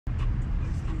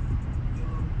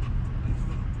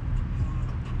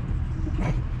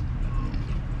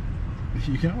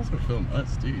You can also film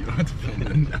us too. You don't have to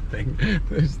film nothing.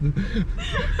 There's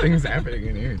things happening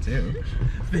in here too.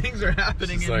 Things are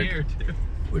happening in here too.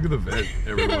 Look at the vent,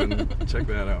 everyone. Check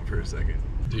that out for a second.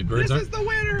 Dude, birds This is the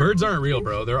winner. Birds aren't real,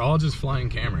 bro. They're all just flying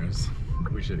cameras.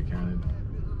 We should have counted.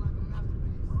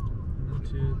 1,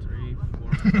 2, 3,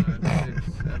 4, 5,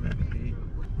 6, 7,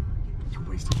 8. You're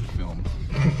wasting the film.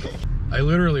 I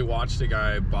literally watched a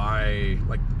guy buy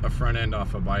like a front end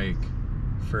off a bike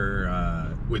for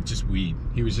with just weed.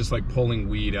 He was just like pulling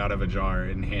weed out of a jar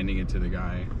and handing it to the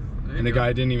guy. And the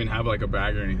guy didn't even have like a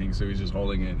bag or anything, so he was just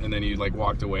holding it. And then he like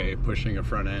walked away pushing a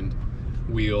front end,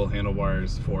 wheel,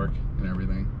 handlebars, fork, and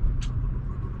everything.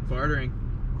 Bartering.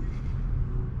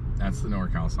 That's the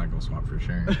NorCal cycle swap for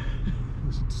sure.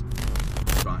 Just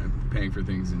paying for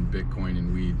things in Bitcoin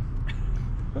and weed.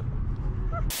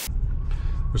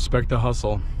 Respect the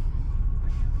hustle.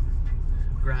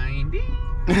 Grinding.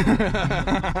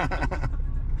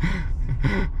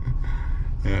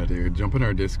 Yeah, dude, jump in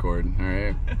our Discord,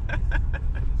 alright?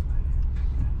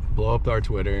 Blow up our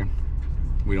Twitter.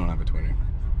 We don't have a Twitter.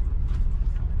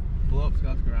 Blow up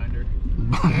Scott's grinder.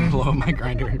 Blow up my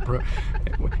grinder, bro.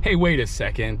 Hey, wait a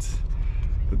second.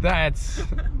 That's...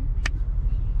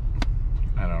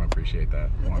 I don't appreciate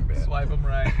that one bit. Swipe them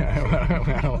right.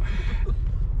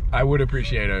 I would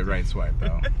appreciate a right swipe,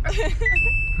 though.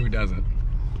 Who doesn't?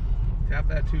 Tap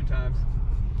that 2 times.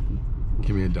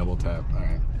 Give me a double tap,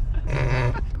 alright.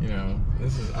 You know,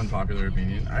 this is unpopular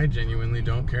opinion. I genuinely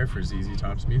don't care for ZZ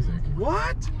Top's music.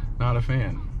 What? Not a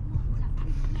fan.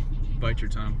 Bite your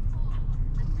tongue.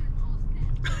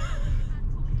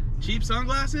 Cheap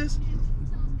sunglasses?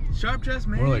 Sharp dress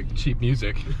man? More like cheap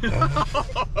music.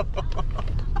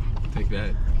 Take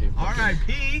that.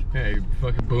 R.I.P. Hey,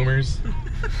 fucking boomers.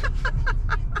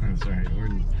 That's right.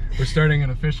 We're starting an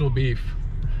official beef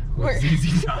with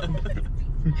ZZ Top.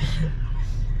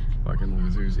 Fucking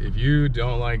losers. If you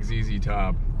don't like ZZ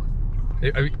Top,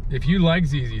 if you like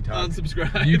ZZ Top,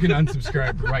 unsubscribe. You can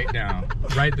unsubscribe right now.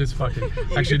 Right this fucking...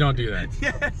 Actually, don't do that.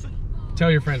 Yes. Tell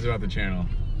your friends about the channel.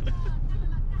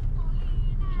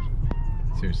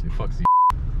 Seriously, fuck ZZ.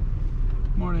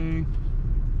 Morning.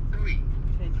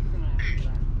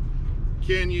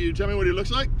 Can you tell me what he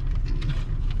looks like?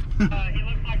 He looks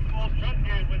like some old drug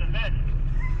dealers with a vest.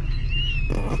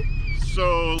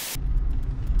 So...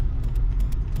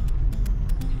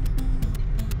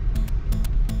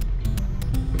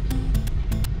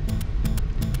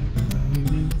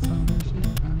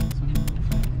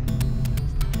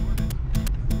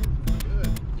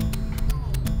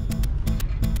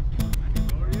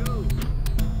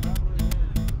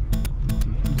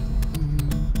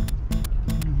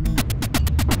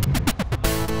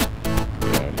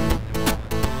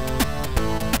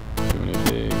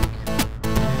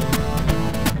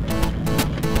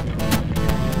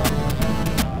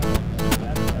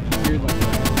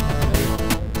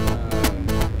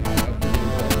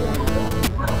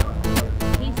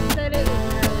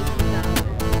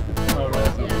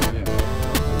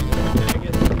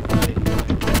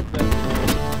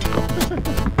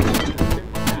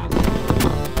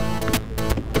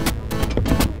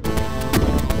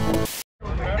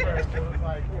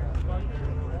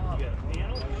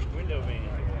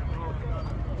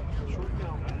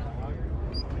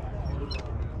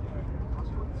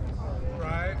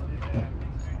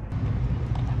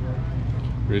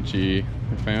 Richie,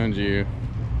 I found you.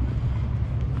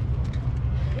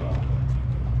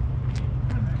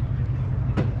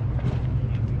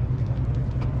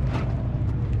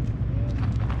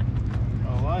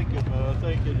 I like it, but I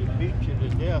think it'd beat you to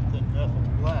death and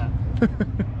nothing flat.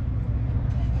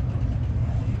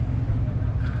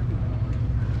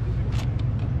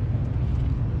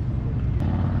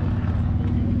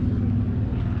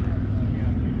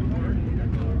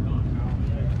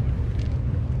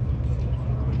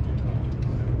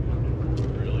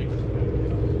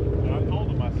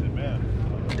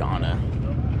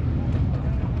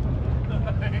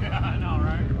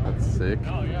 Sick.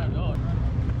 Oh yeah, no.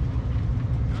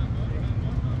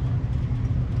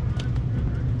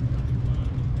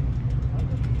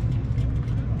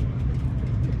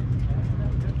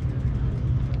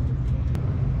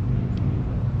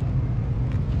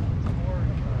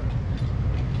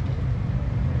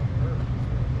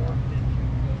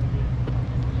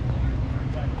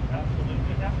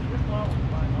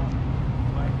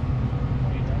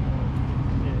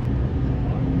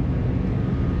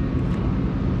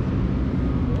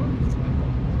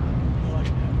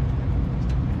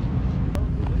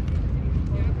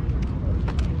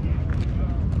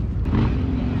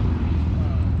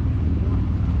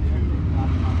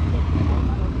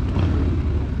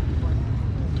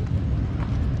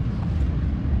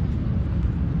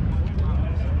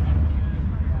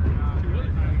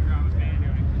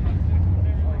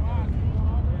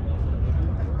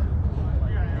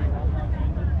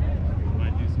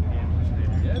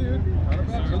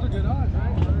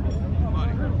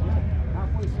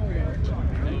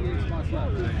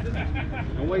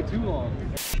 way too long.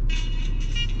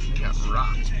 They got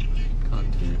rocked.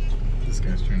 Content. This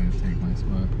guy's trying to take my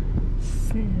spot.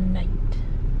 Sniped.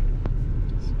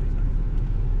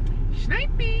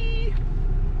 Snipey!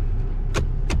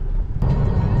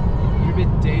 You've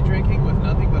been day drinking with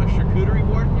nothing but a charcuterie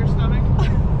board in your stomach?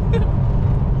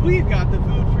 We've got the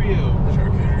food for you.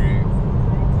 Charcuterie.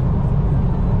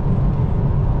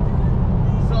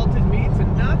 Salted meats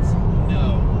and nuts?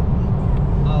 No.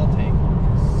 I'll take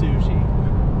sushi.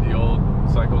 The old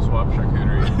cycle swap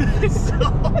charcuterie.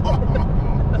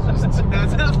 That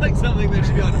sounds like something that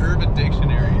should be on Urban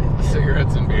Dictionary.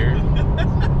 Cigarettes and beer.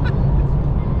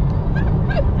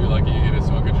 If you're lucky, you get to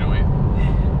smoke a joint.